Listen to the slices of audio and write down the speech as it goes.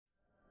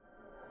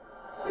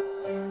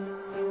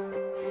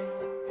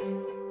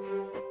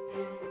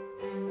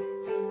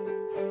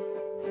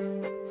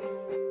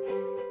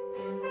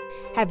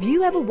Have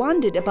you ever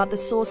wondered about the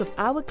source of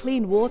our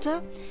clean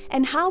water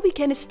and how we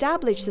can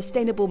establish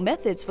sustainable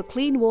methods for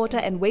clean water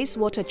and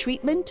wastewater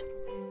treatment?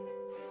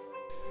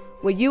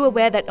 Were you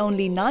aware that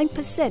only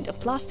 9% of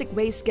plastic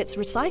waste gets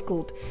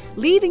recycled,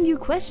 leaving you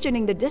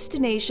questioning the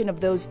destination of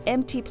those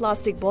empty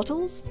plastic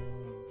bottles?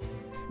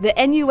 The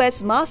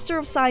NUS Master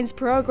of Science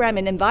program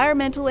in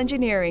Environmental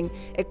Engineering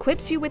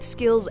equips you with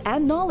skills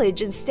and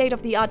knowledge in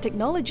state-of-the-art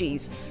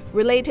technologies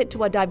related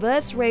to a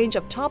diverse range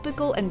of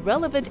topical and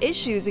relevant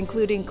issues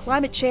including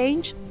climate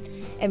change,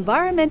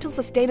 environmental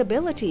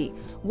sustainability,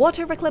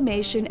 water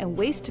reclamation, and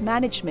waste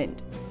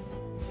management.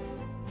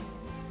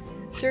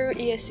 Through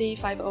ESE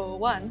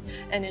 5001,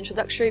 an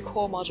introductory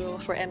core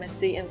module for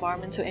MSc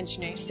Environmental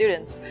Engineering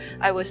students,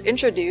 I was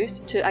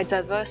introduced to a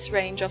diverse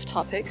range of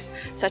topics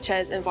such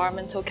as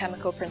environmental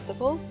chemical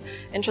principles,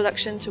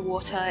 introduction to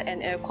water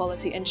and air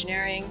quality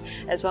engineering,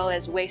 as well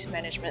as waste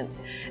management.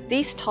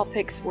 These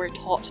topics were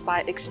taught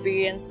by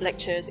experienced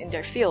lecturers in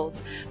their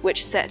fields,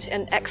 which set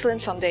an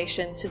excellent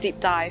foundation to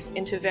deep dive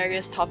into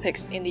various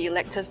topics in the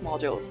elective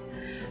modules.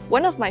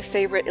 One of my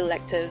favorite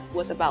electives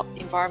was about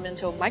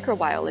environmental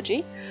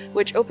microbiology,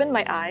 which opened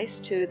my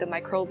eyes to the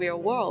microbial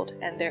world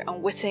and their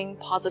unwitting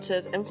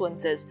positive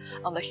influences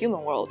on the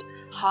human world,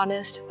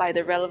 harnessed by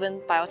the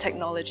relevant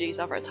biotechnologies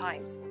of our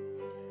times.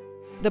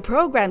 The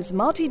program's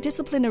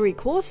multidisciplinary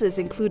courses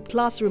include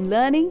classroom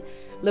learning,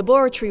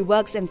 laboratory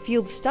works and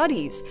field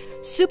studies,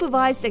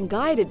 supervised and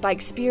guided by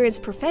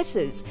experienced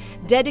professors,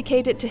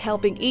 dedicated to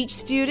helping each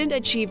student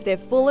achieve their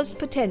fullest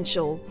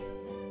potential.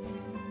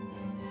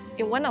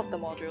 In one of the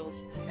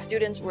modules,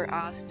 students were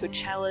asked to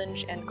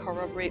challenge and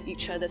corroborate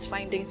each other's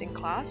findings in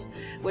class,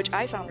 which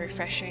I found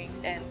refreshing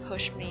and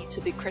pushed me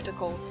to be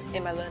critical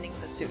in my learning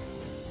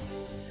pursuits.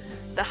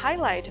 The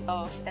highlight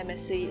of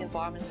MSc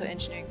Environmental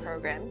Engineering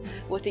program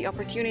was the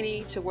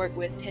opportunity to work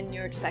with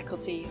tenured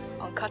faculty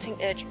on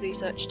cutting-edge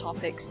research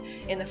topics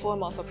in the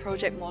form of a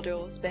project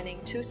module spanning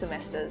 2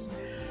 semesters.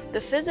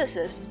 The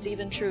physicist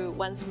Stephen True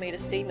once made a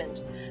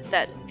statement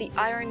that the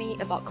irony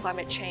about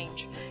climate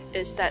change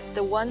is that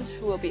the ones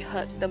who will be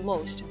hurt the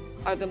most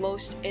are the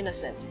most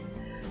innocent,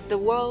 the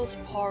world's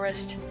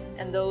poorest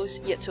and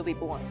those yet to be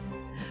born,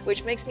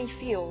 which makes me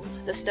feel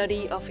the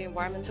study of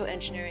environmental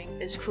engineering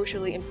is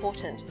crucially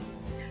important.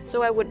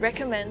 So I would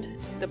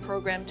recommend the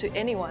program to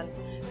anyone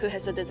who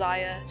has a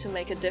desire to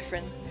make a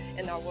difference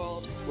in our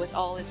world with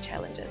all its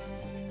challenges.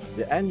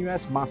 The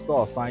NUS Master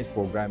of Science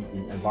program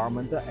in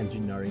Environmental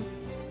Engineering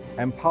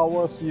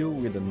empowers you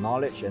with the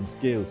knowledge and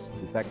skills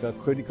to tackle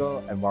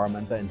critical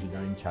environmental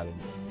engineering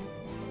challenges.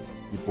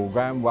 The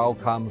program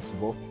welcomes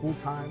both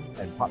full-time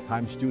and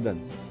part-time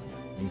students,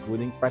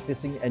 including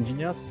practicing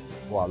engineers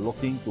who are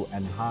looking to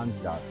enhance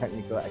their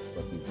technical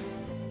expertise.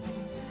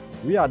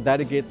 We are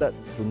dedicated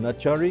to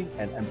nurturing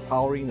and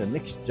empowering the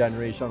next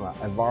generation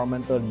of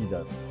environmental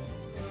leaders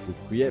to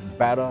create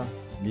better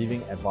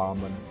living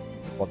environment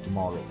for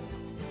tomorrow.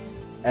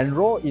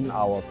 Enroll in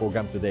our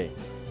program today.